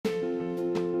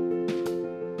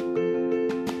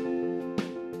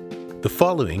The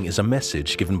following is a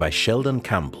message given by Sheldon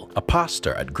Campbell, a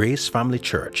pastor at Grace Family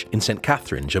Church in St.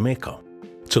 Catherine, Jamaica.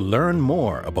 To learn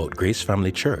more about Grace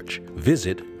Family Church,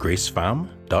 visit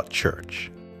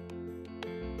gracefam.church.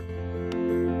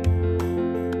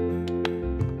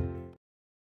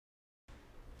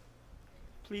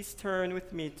 Please turn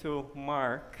with me to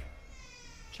Mark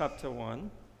chapter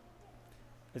 1.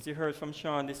 As you heard from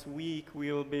Sean, this week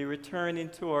we will be returning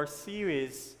to our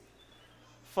series,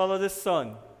 Follow the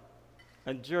Sun,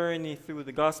 a journey through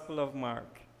the Gospel of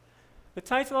Mark. The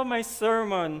title of my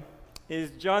sermon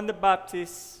is John the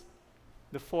Baptist,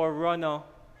 the Forerunner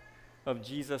of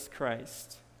Jesus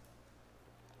Christ.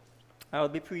 I will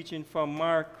be preaching from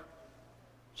Mark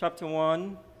chapter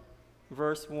 1,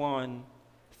 verse 1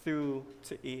 through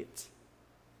to 8.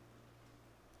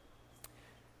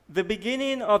 The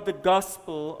beginning of the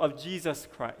gospel of Jesus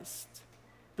Christ,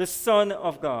 the Son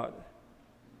of God.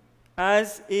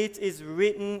 As it is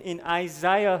written in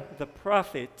Isaiah the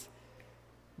prophet,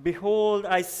 "Behold,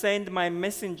 I send my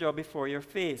messenger before your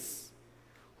face,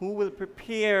 who will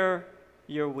prepare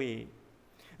your way.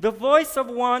 The voice of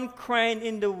one crying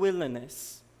in the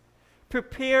wilderness,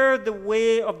 prepare the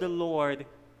way of the Lord,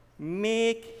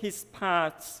 make his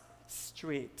paths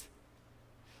straight."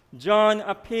 John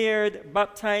appeared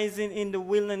baptizing in the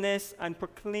wilderness and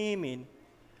proclaiming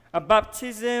a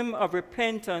baptism of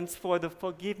repentance for the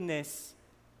forgiveness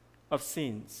of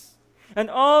sins. And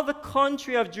all the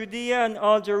country of Judea and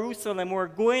all Jerusalem were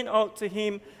going out to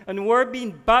him and were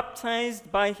being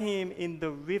baptized by him in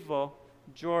the river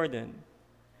Jordan,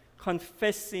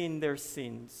 confessing their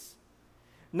sins.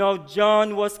 Now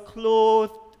John was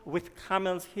clothed with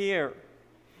camel's hair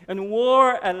and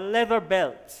wore a leather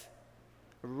belt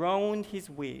around his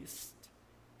waist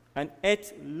and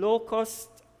ate locusts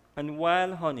and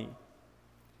wild honey.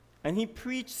 And he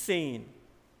preached, saying,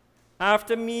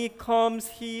 "After me comes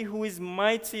he who is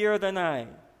mightier than I,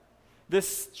 the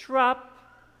strap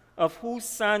of whose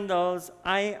sandals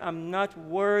I am not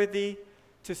worthy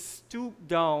to stoop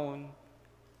down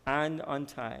and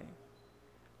untie.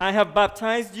 I have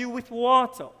baptized you with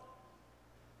water,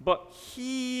 but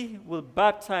he will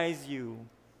baptize you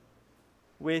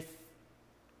with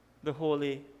the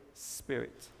Holy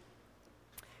Spirit."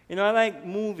 You know, I like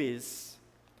movies,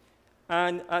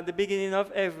 and at the beginning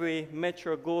of every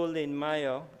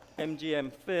Metro-Goldwyn-Mayer MGM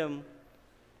film,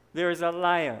 there is a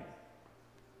lion,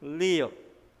 Leo,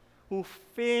 who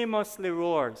famously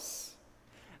roars.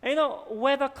 And you know,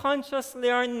 whether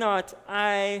consciously or not,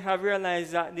 I have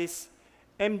realized that this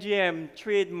MGM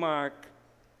trademark,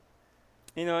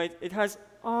 you know, it has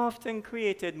often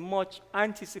created much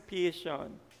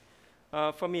anticipation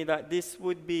for me that this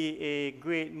would be a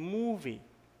great movie.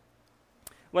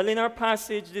 Well, in our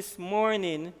passage this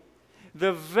morning,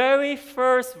 the very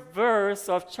first verse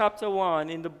of chapter 1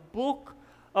 in the book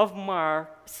of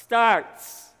Mark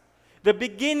starts the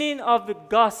beginning of the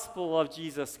gospel of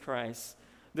Jesus Christ,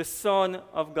 the Son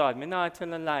of God. May not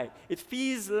tell a lie. It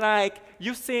feels like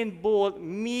Usain Bolt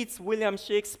meets William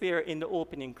Shakespeare in the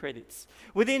opening credits.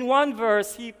 Within one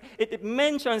verse, it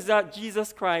mentions that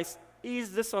Jesus Christ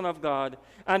is the Son of God,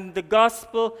 and the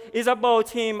gospel is about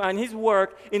him and his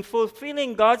work in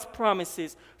fulfilling God's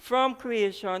promises from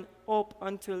creation up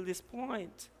until this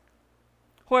point.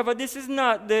 However, this is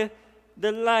not the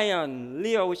lion,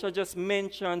 Leo, which I just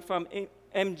mentioned from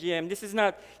MGM. This is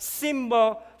not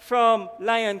Simba from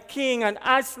Lion King and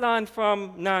Aslan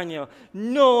from Narnia.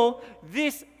 No,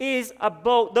 this is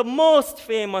about the most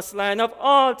famous lion of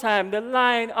all time, the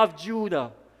Lion of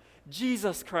Judah,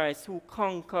 Jesus Christ, who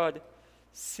conquered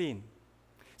sin.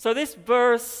 So this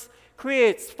verse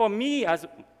creates for me as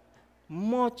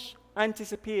much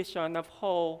anticipation of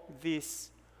how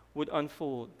this would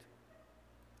unfold.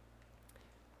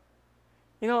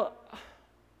 You know,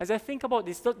 as I think about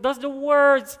this, does the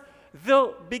words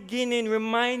 "the beginning"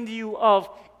 remind you of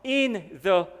 "in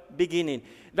the beginning"?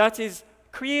 That is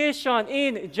creation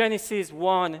in Genesis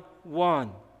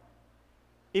 1:1.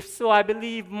 If so, I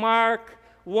believe Mark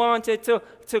wanted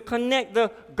to connect the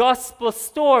gospel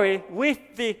story with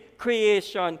the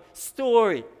creation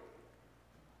story.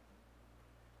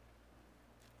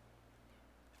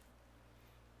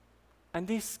 And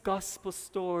this gospel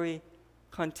story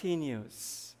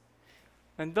continues.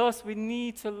 And thus we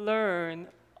need to learn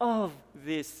of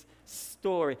this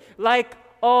story. Like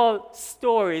all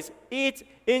stories, it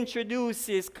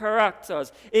introduces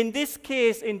characters. In this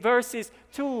case, in verses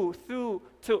 2 through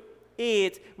to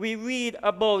 8, we read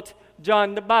about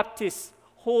John the Baptist.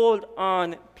 Hold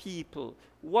on, people.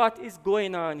 What is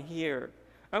going on here?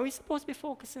 Are we supposed to be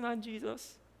focusing on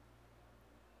Jesus?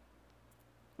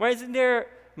 Why isn't there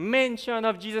mention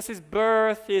of Jesus'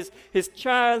 birth, his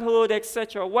childhood,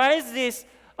 etc. Why is this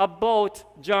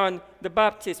about John the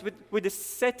Baptist? With the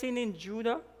setting in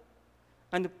Judah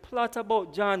and the plot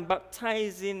about John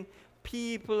baptizing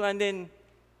people, and then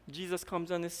Jesus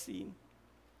comes on the scene.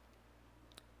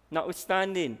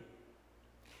 Notwithstanding,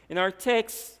 in our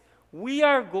text, we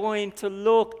are going to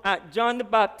look at John the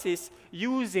Baptist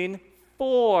using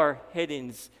 4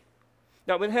 headings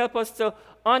that will help us to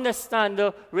understand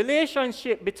the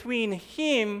relationship between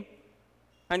him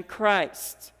and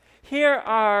Christ. Here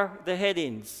are the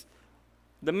headings: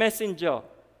 the messenger,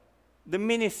 the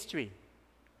ministry,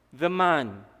 the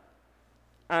man,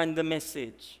 and the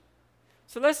message.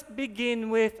 So let's begin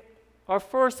with our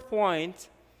first point,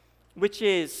 which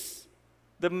is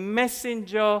the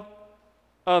messenger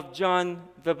of John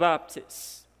the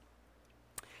Baptist.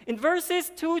 In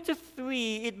verses 2 to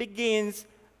 3, it begins,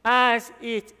 as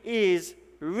it is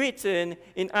written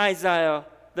in Isaiah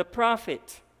the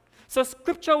prophet. So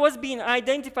scripture was being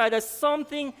identified as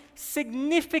something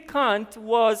significant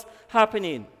was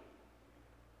happening.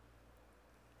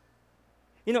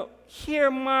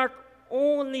 Here Mark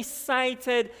only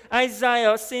cited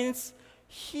Isaiah since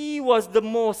he was the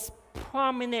most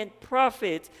prominent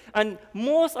prophet, and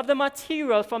most of the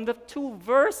material from the 2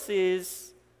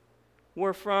 verses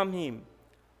were from him.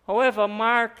 However,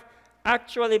 Mark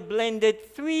actually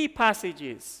blended 3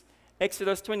 passages: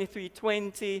 Exodus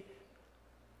 23:20,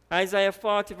 Isaiah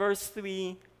 40 verse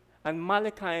 3, and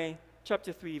Malachi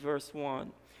chapter 3 verse 1.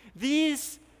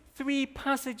 These 3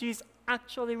 passages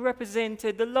actually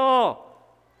represented the law.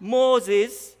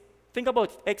 Moses, think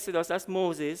about Exodus, that's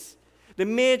Moses, the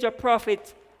major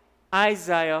prophet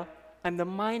Isaiah, and the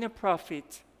minor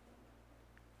prophet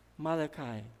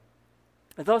Malachi.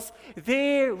 Thus,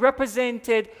 they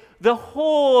represented the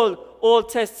whole Old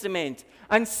Testament.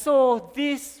 And so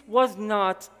this was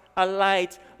not a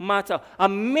light matter. A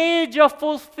major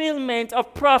fulfillment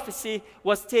of prophecy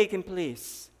was taking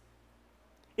place.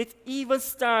 It even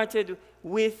started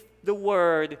with the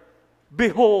word,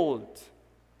 behold.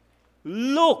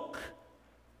 Look,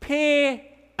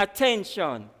 pay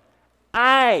attention.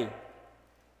 I,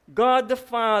 God the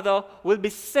Father, will be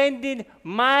sending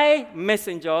my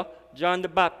messenger, John the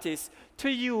Baptist, to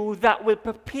you that will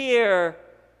prepare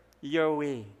your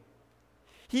way.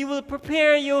 He will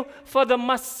prepare you for the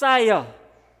Messiah,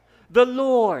 the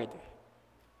Lord.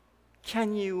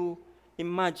 Can you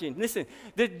imagine? Listen,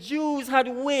 the Jews had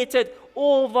waited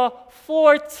over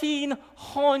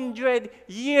 1,400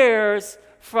 years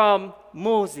from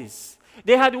Moses.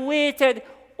 They had waited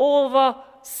over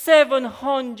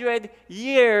 700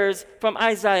 years from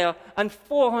Isaiah and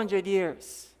 400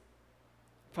 years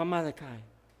from Malachi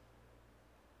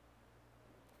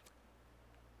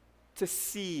to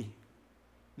see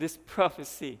this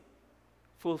prophecy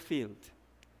fulfilled,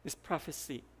 this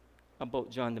prophecy about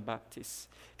John the Baptist.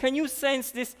 Can you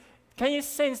sense this? Can you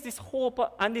sense this hope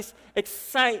and this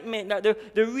excitement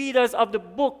that the readers of the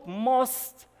book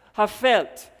must have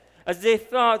felt as they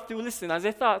thought through, as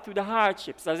they thought through the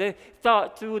hardships, as they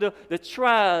thought through the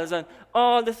trials and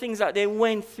all the things that they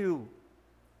went through?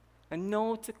 And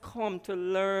now to come to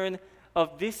learn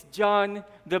of this John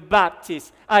the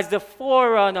Baptist as the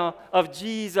forerunner of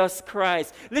Jesus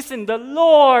Christ. Listen, the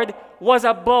Lord was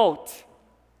about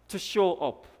to show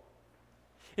up.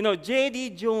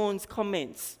 J.D. Jones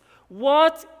comments,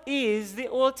 what is the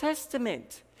Old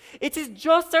Testament? It is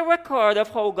just a record of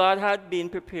how God had been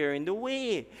preparing the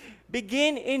way.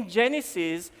 Begin in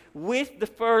Genesis with the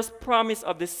first promise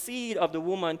of the seed of the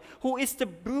woman who is to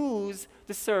bruise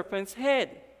the serpent's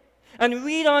head. And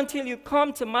read on till you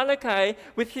come to Malachi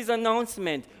with his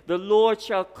announcement, the Lord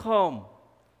shall come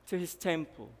to his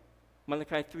temple.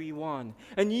 Malachi 3:1.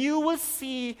 And you will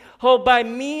see how by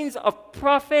means of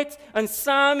prophet and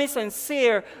psalmist and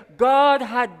seer, God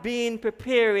had been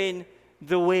preparing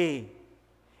the way.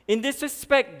 In this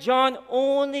respect, John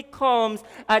only comes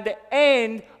at the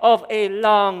end of a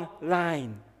long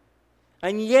line.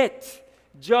 And yet,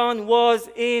 John was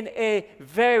in a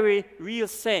very real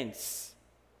sense,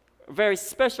 a very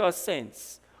special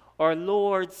sense, our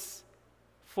Lord's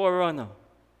forerunner.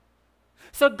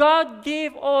 So God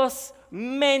gave us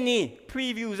many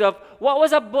previews of what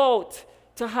was about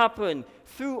to happen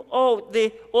throughout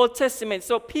the Old Testament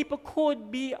so people could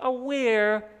be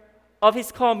aware of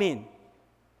his coming.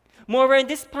 Moreover, in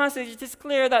this passage, it is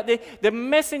clear that the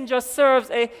messenger serves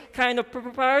a kind of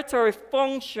preparatory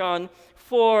function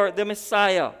for the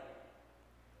Messiah.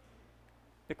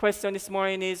 The question this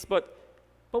morning is, but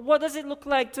what does it look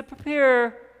like to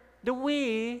prepare the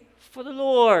way for the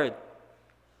Lord?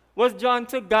 Was John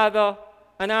to gather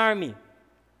an army?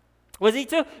 Was he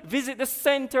to visit the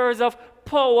centers of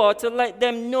power to let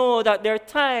them know that their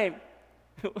time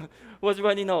was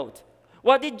running out?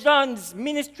 What did John's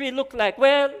ministry look like?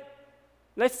 Well,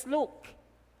 let's look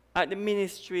at the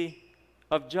ministry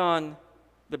of John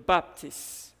the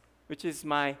Baptist, which is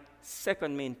my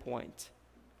second main point.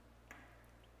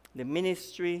 The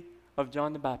ministry of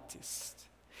John the Baptist.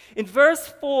 In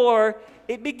verse 4,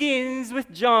 it begins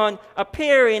with John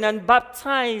appearing and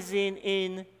baptizing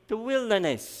in the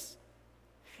wilderness.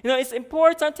 You know, it's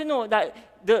important to note that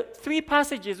the three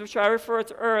passages which I referred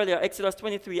to earlier, Exodus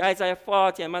 23, Isaiah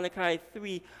 40, and Malachi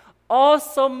 3,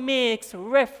 also makes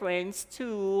reference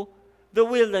to the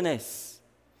wilderness.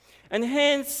 And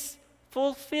hence,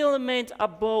 fulfillment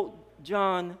about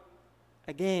John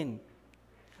again.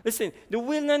 Listen, the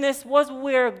wilderness was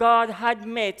where God had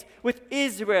met with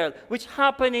Israel, which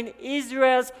happened in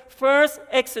Israel's first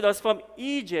exodus from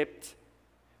Egypt,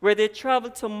 where they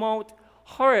traveled to Mount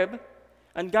Horeb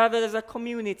and gathered as a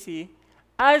community,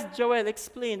 as Joel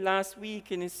explained last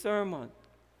week in his sermon.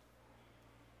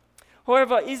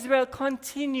 However, Israel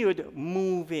continued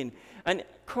moving and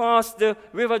crossed the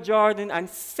river Jordan and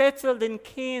settled in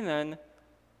Canaan,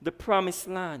 the promised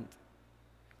land.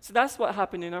 So that's what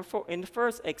happened in the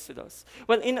first Exodus.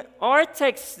 Well, in our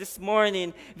text this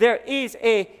morning, there is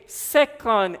a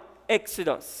second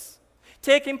Exodus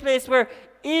taking place where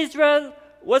Israel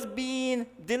was being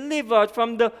delivered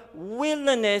from the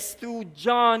wilderness through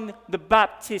John the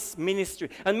Baptist's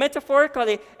ministry, and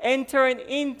metaphorically entering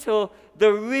into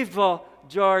the river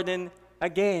Jordan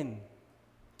again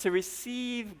to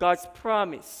receive God's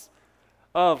promise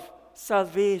of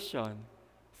salvation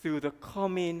through the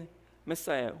coming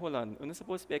Messiah. Hold on, we're not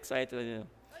supposed to be excited. You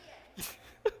know?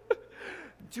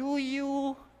 Do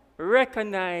you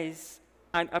recognize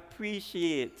and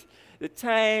appreciate the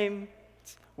time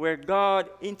where God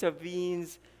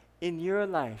intervenes in your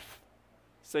life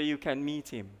so you can meet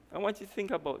him? I want you to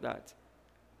think about that.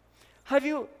 Have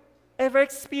you ever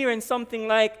experienced something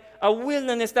like a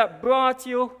wilderness that brought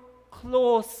you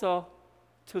closer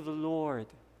to the Lord?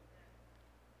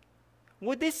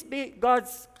 Would this be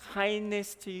God's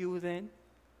kindness to you then?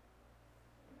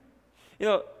 You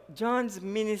know, John's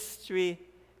ministry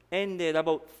ended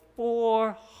about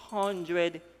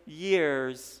 400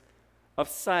 years of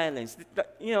silence.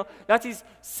 That is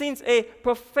since a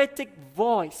prophetic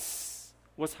voice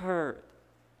was heard.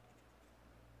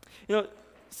 You know,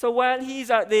 so while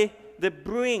he's at the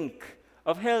brink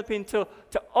of helping to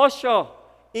usher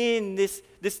in this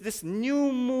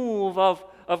new move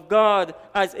of God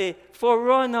as a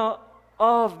forerunner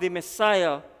of the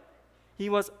Messiah, he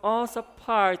was also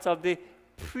part of the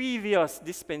previous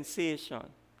dispensation.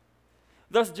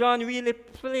 Thus, John really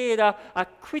played a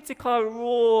critical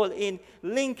role in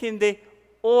linking the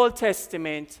Old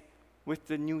Testament with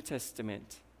the New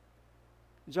Testament.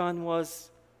 John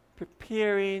was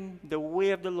preparing the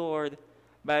way of the Lord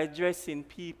by addressing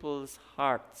people's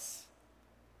hearts.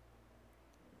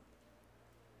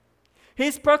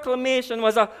 His proclamation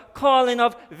was a calling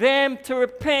of them to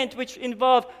repent, which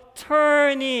involved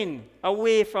turning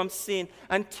away from sin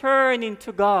and turning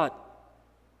to God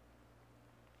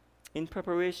in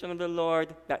preparation of the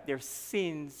Lord, that their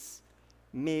sins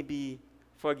may be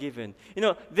forgiven. You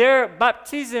know, their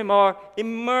baptism or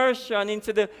immersion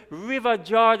into the river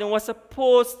Jordan was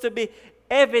supposed to be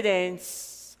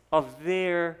evidence of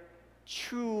their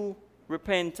true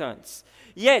repentance.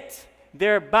 Yet,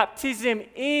 their baptism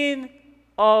in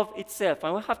of itself,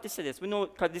 and we have to say this, we know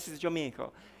because this is Jamaica,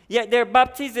 yet their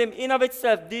baptism in of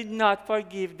itself did not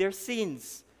forgive their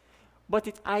sins, but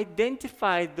it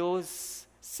identified those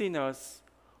sinners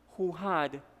who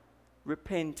had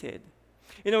repented.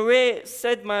 You know, Ray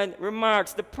Sedman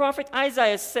remarks, the prophet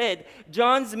Isaiah said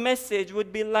John's message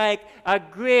would be like a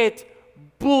great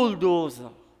bulldozer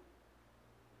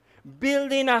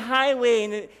building a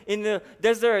highway in the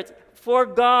desert for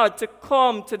God to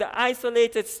come to the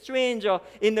isolated stranger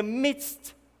in the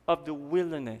midst of the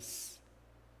wilderness.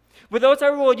 Without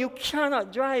a road, you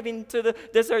cannot drive into the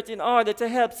desert in order to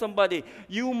help somebody.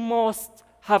 You must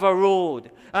have a road,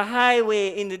 a highway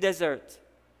in the desert.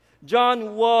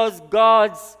 John was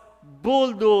God's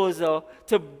bulldozer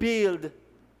to build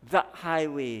that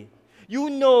highway.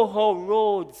 You know how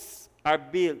roads are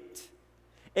built,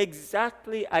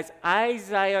 exactly as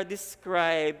Isaiah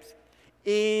described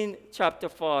in chapter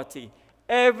 40.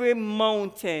 Every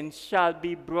mountain shall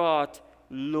be brought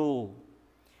low,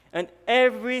 and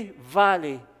every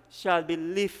valley shall be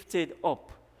lifted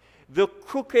up. The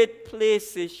crooked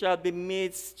places shall be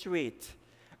made straight,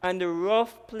 and the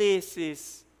rough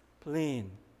places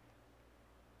plain.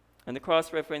 And the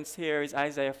cross-reference here is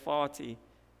Isaiah 40,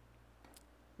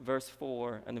 verse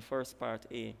 4 and the first part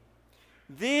A.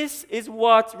 This is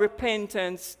what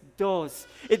repentance does.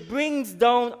 It brings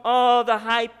down all the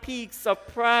high peaks of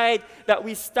pride that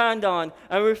we stand on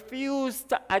and refuse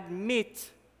to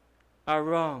admit are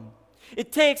wrong.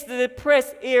 It takes the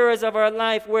depressed areas of our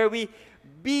life where we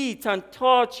beat and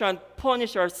torture and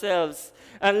punish ourselves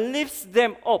and lifts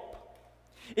them up.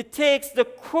 It takes the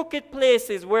crooked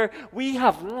places where we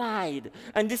have lied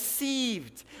and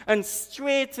deceived and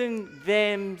straightened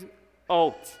them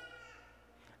out.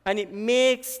 And it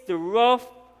makes the rough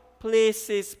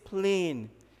places plain.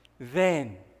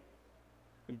 Then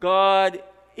God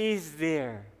is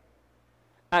there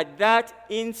at that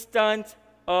instant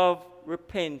of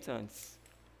repentance.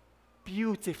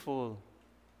 Beautiful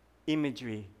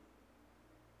imagery,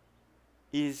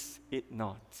 is it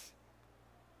not?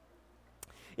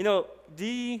 You know,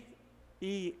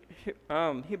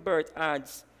 Hibbert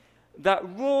adds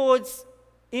that roads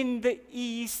in the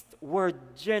East were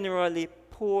generally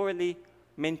poorly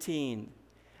maintained.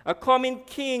 A coming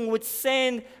king would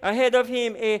send ahead of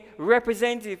him a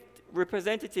representative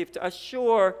to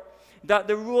assure that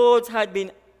the roads had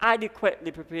been adequately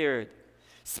prepared.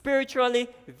 Spiritually,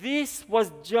 this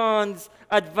was John's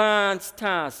advanced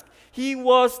task. He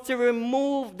was to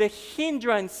remove the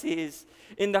hindrances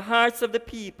in the hearts of the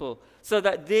people so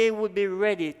that they would be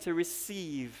ready to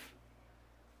receive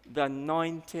the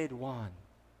Anointed One.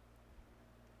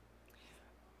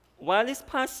 While this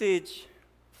passage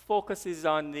focuses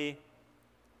on the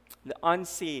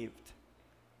unsaved,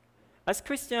 as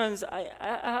Christians, I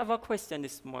have a question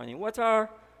this morning. What are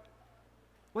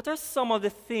some of the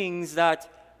things that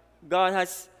God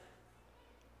has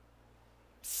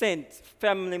sent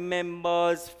family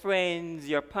members, friends,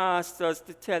 your pastors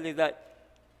to tell you that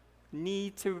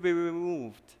need to be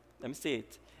removed? Let me say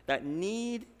it. That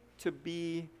need to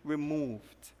be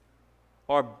removed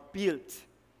or built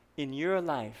in your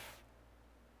life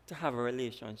to have a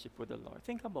relationship with the Lord.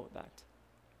 Think about that.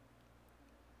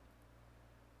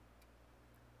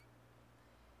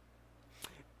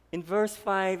 In verse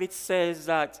 5, it says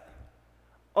that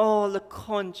all the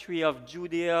country of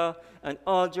Judea and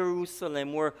all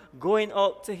Jerusalem were going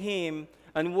out to him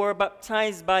and were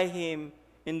baptized by him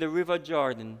in the river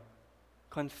Jordan,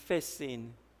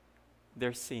 confessing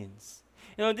their sins.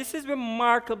 You know, this is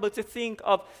remarkable to think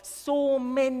of so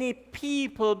many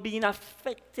people being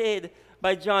affected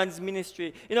by John's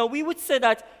ministry. You know, we would say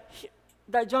that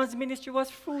John's ministry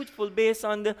was fruitful based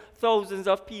on the thousands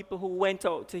of people who went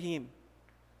out to him.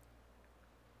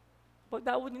 But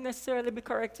that wouldn't necessarily be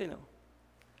correct, you know.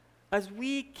 As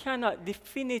we cannot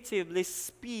definitively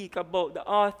speak about the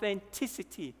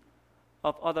authenticity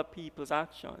of other people's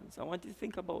actions. I want you to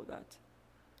think about that.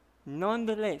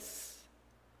 Nonetheless,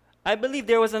 I believe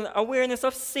there was an awareness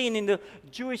of sin in the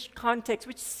Jewish context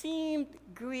which seemed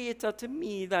greater to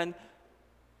me than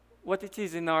what it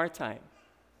is in our time.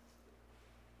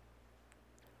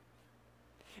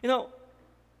 You know,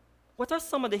 what are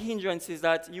some of the hindrances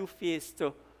that you face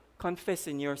to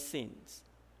confessing your sins?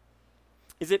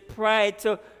 Is it pride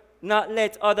to not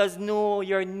let others know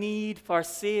your need for a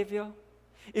Savior?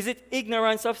 Is it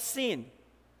ignorance of sin?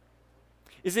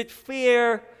 Is it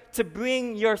fear to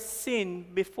bring your sin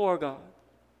before God?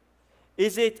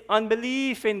 Is it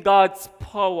unbelief in God's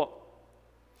power?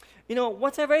 You know,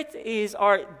 whatever it is,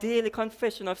 our daily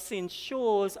confession of sin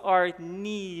shows our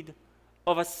need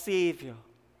of a Savior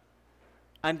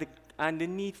and the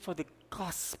need for the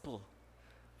gospel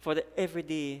for the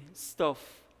everyday stuff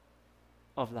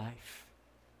of life.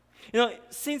 You know,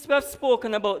 since we have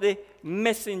spoken about the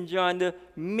messenger and the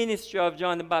ministry of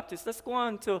John the Baptist, let's go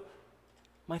on to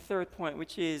my third point,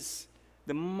 which is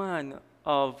the man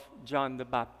of John the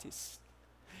Baptist.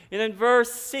 And in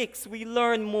verse 6, we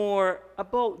learn more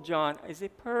about John as a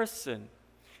person.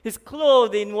 His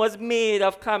clothing was made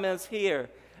of camel's hair,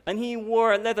 and he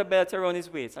wore a leather belt around his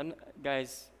waist. And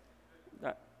guys,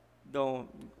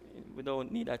 we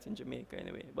don't need that in Jamaica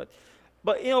anyway.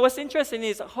 But you know, what's interesting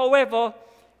is, however,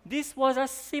 this was a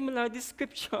similar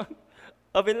description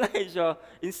of Elijah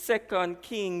in 2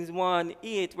 Kings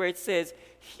 1:8, where it says,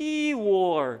 he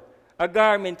wore a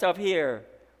garment of hair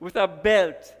with a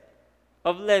belt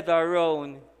of leather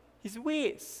around his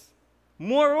waist.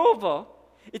 Moreover,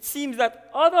 it seems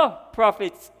that other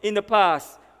prophets in the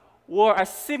past wore a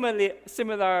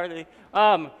similarly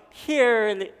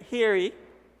hairy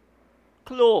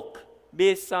cloak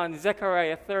based on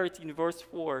Zechariah 13 verse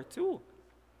 4 too.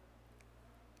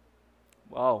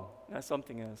 Wow, that's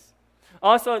something else.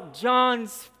 Also,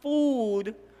 John's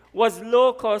food was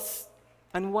locusts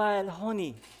and wild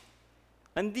honey.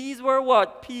 And these were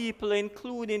what? People,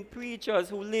 including preachers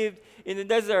who lived in the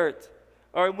desert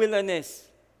or wilderness,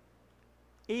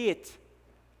 8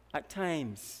 at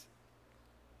times.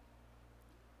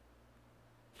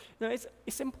 Now,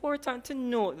 it's important to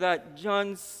note that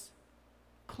John's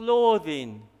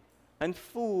clothing and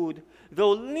food,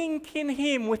 though linking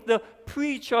him with the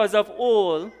preachers of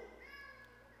old,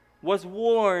 was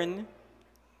worn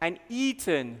and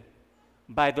eaten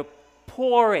by the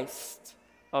poorest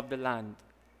of the land.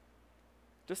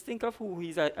 Just think of who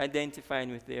he's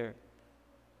identifying with there.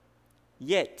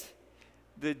 Yet,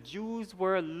 the Jews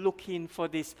were looking for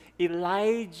this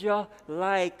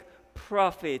Elijah-like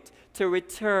prophet to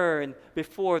return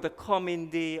before the coming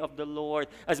day of the Lord,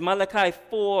 as Malachi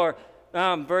 4,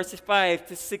 verses 5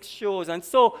 to 6 shows. And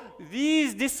so,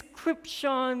 these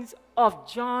descriptions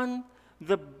of John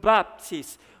the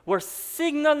Baptist were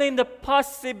signaling the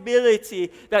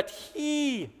possibility that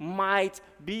he might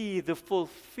be the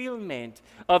fulfillment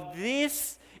of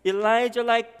this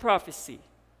Elijah-like prophecy.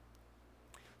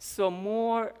 So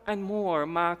more and more,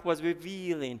 Mark was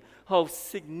revealing how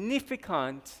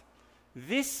significant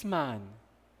this man,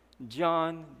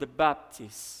 John the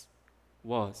Baptist,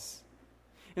 was.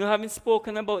 You know, having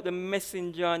spoken about the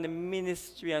messenger and the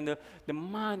ministry and the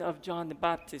man of John the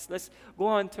Baptist, let's go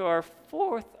on to our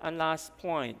fourth and last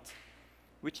point,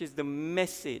 which is the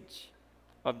message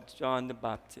of John the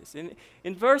Baptist.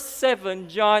 In verse 7,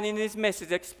 John in his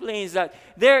message explains that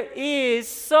there is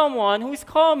someone who is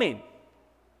coming.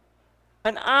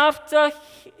 And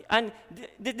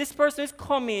this person who is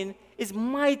coming is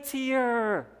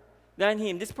mightier than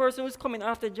him. This person who is coming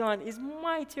after John is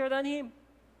mightier than him.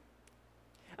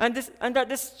 And that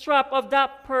the strap of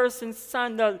that person's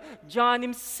sandal, John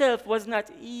himself was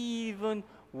not even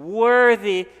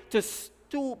worthy to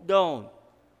stoop down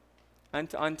and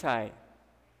to untie.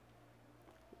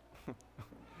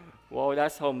 Wow,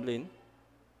 that's humbling.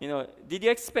 You know, did you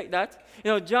expect that?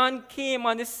 You know, John came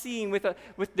on the scene with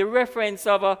the reference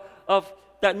of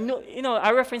that. No, you know,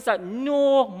 a reference that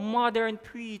no modern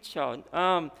preacher,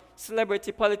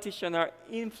 celebrity, politician, or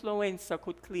influencer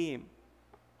could claim.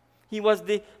 He was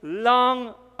the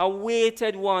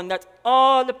long-awaited one that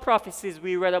all the prophecies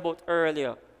we read about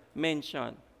earlier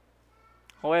mentioned.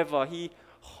 However, he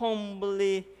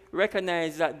humbly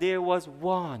recognized that there was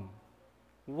one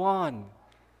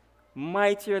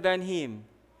mightier than him,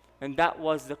 and that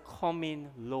was the coming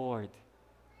Lord.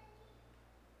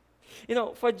 You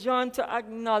know, for John to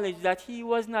acknowledge that he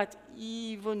was not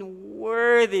even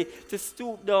worthy to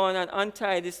stoop down and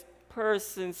untie this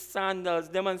person's sandals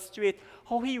demonstrate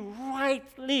how he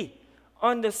rightly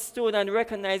understood and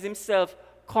recognized himself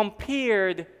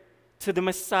compared to the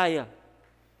Messiah.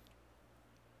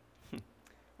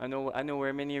 I know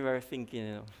where many of you are thinking,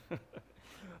 you know.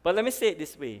 But let me say it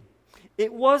this way.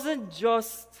 It wasn't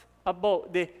just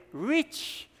about the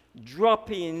rich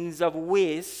droppings of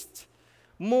waste,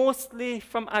 mostly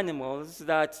from animals,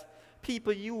 that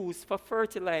people use for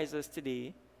fertilizers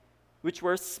today, which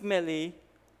were smelly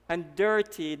and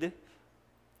dirtied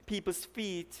people's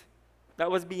feet,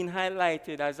 that was being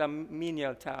highlighted as a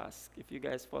menial task, if you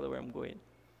guys follow where I'm going.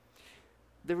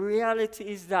 The reality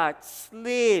is that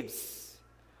slaves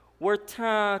were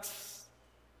tasked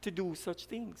to do such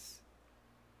things.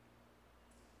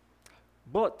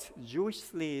 But Jewish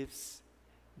slaves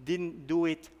didn't do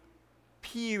it,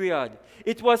 period.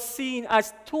 It was seen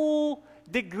as too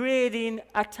degrading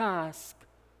a task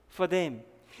for them.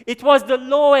 It was the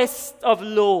lowest of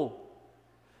low.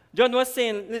 John was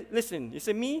saying, listen, you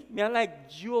see me I like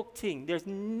joke thing. There's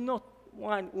not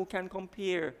one who can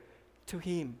compare to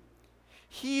him.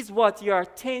 He's what your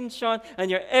attention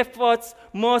and your efforts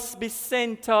must be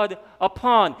centered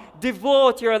upon.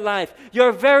 Devote your life,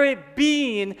 your very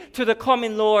being, to the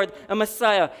coming Lord and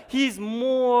Messiah. He's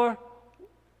more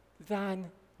than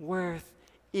worth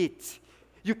it.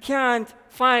 You can't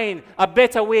find a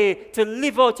better way to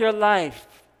live out your life.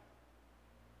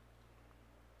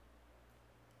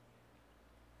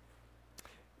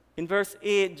 In verse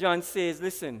 8, John says,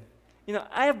 listen, you know,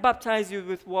 I have baptized you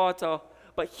with water,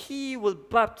 but he will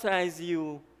baptize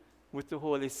you with the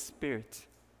Holy Spirit.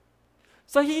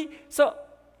 So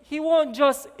he won't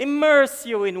just immerse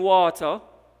you in water,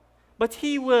 but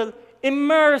he will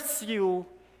immerse you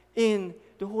in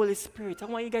the Holy Spirit. I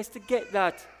want you guys to get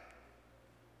that.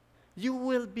 You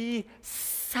will be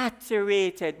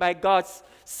saturated by God's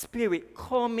Spirit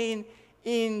coming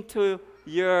into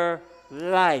your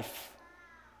life.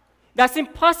 That's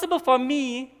impossible for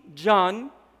me,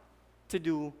 John, to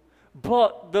do.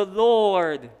 But the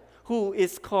Lord who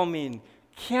is coming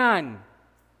can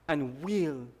and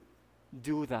will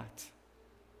do that.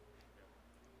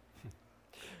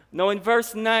 Now, in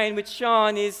verse 9, which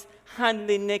Sean is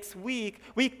handling next week,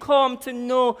 we come to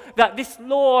know that this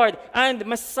Lord and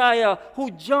Messiah,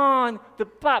 who John the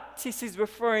Baptist is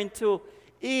referring to,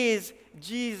 is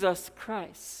Jesus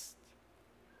Christ.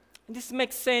 And this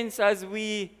makes sense as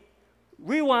we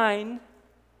rewind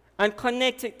and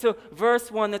connect it to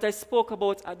verse 1 that I spoke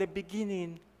about at the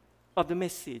beginning of the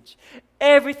message.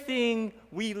 Everything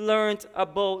we learned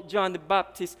about John the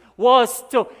Baptist was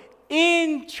to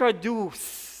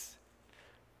introduce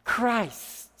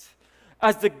Christ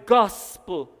as the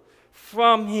gospel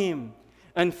from him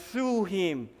and through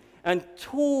him and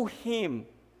to him.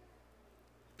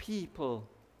 People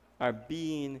are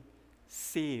being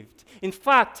saved. In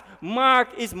fact, Mark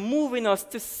is moving us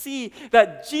to see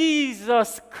that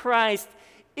Jesus Christ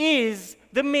is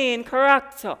the main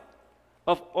character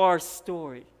of our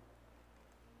story.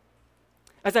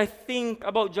 As I think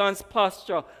about John's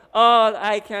posture, all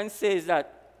I can say is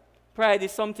that pride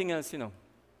is something else,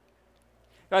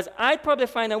 Because I'd probably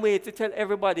find a way to tell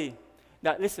everybody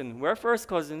that, listen, we're first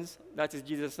cousins, that is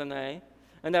Jesus and I,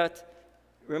 and that,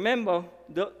 remember,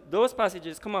 those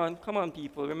passages, come on,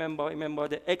 people, remember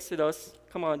the Exodus,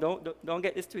 come on, don't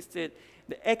get this twisted.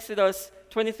 The Exodus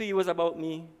 23 was about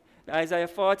me, the Isaiah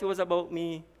 40 was about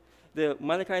me, the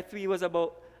Malachi 3 was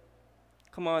about,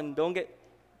 come on, don't get,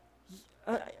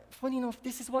 funny enough,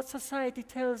 this is what society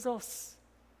tells us.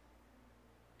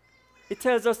 It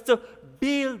tells us to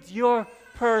build your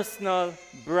personal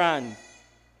brand.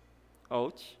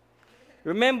 Ouch.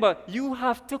 Remember, you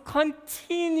have to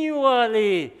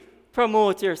continually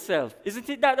promote yourself. Isn't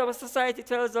it that what society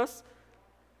tells us?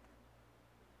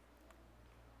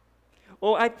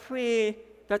 Oh, I pray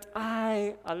that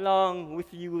I, along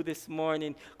with you this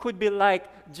morning, could be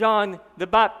like John the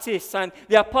Baptist and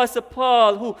the Apostle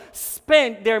Paul, who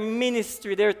spent their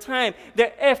ministry, their time,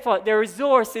 their effort, their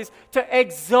resources to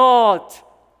exalt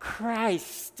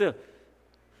Christ.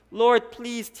 Lord,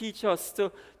 please teach us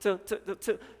to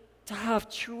have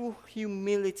true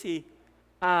humility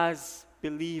as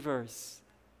believers.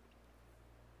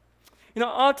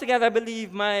 Altogether, I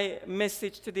believe my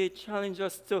message today challenges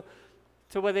us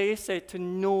to whether you say to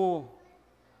know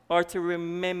or to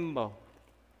remember.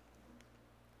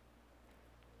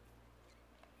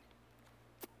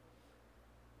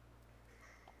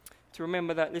 To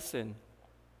remember that, listen,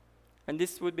 and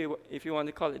this would be, if you want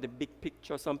to call it the big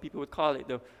picture, some people would call it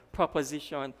the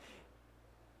proposition.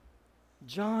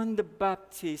 John the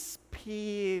Baptist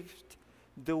paved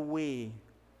the way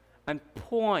and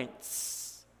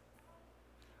points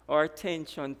our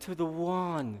attention to the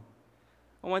one.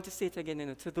 I want to say it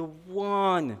again, to the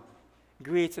one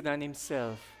greater than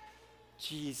himself,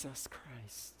 Jesus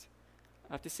Christ.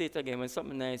 I have to say it again. When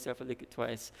something nice, I have to look it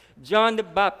twice. John the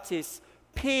Baptist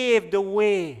paved the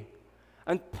way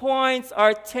and points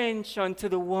our attention to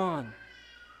the one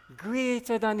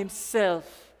greater than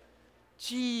himself,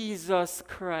 Jesus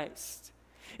Christ.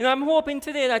 I'm hoping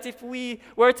today that if we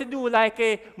were to do like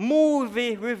a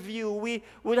movie review, we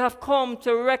would have come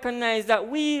to recognize that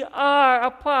we are a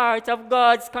part of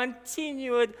God's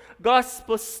continued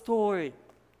gospel story.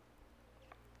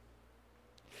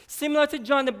 Similar to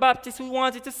John the Baptist, who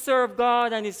wanted to serve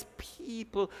God and his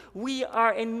people, we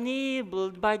are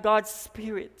enabled by God's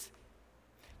Spirit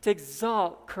to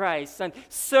exalt Christ and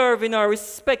serve in our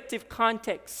respective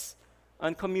contexts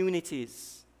and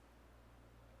communities.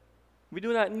 We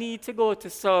do not need to go to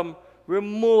some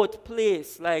remote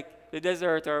place like the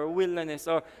desert or wilderness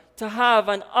or to have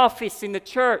an office in the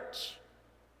church.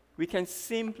 We can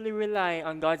simply rely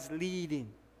on God's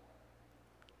leading.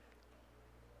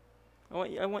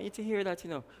 I want you to hear that,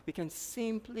 We can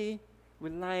simply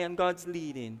rely on God's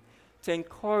leading to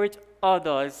encourage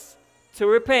others to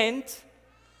repent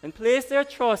and place their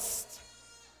trust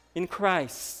in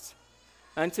Christ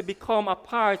and to become a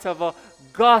part of a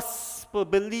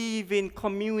gospel-believing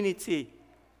community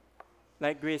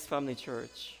like Grace Family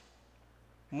Church.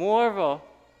 Moreover,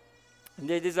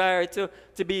 they desire to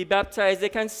be baptized, they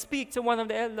can speak to one of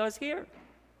the elders here.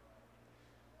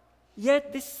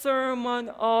 Yet this sermon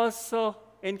also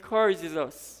encourages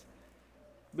us,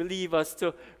 believers,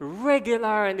 to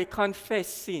regularly confess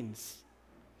sins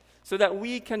so that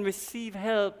we can receive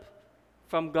help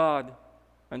from God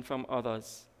and from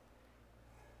others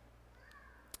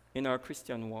in our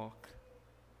Christian walk.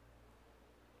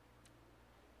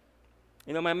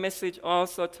 My message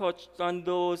also touched on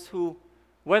those who,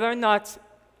 whether or not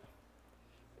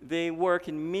they work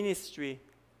in ministry,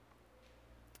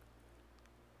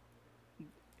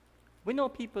 we know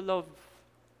people love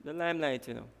the limelight,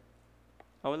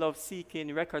 I love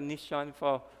seeking recognition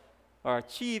for our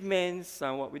achievements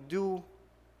and what we do.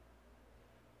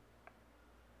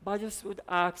 But I just would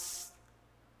ask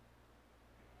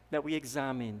that we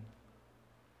examine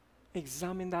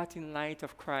that in light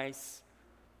of Christ's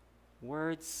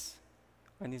words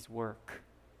and his work.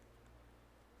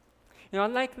 An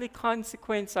unlikely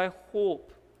consequence, I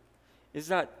hope, is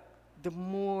that the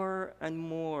more and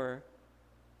more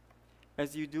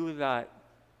as you do that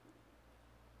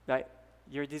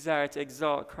your desire to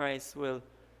exalt Christ will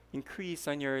increase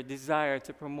and your desire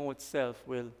to promote self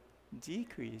will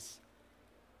decrease.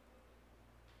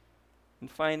 And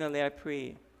finally, I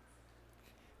pray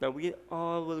that we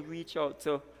all will reach out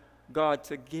to God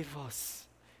to give us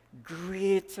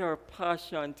greater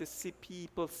passion to see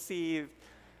people saved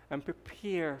and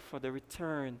prepare for the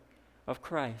return of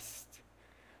Christ,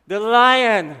 the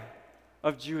Lion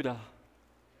of Judah.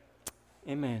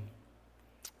 Amen.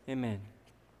 Amen.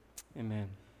 Amen.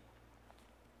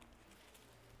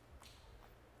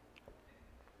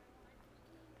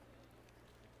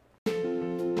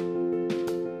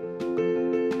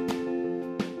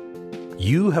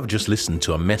 You have just listened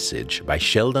to a message by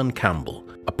Sheldon Campbell,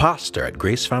 a pastor at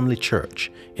Grace Family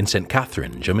Church in St.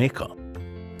 Catherine, Jamaica.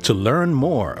 To learn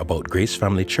more about Grace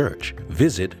Family Church,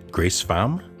 visit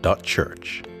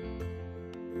gracefam.church.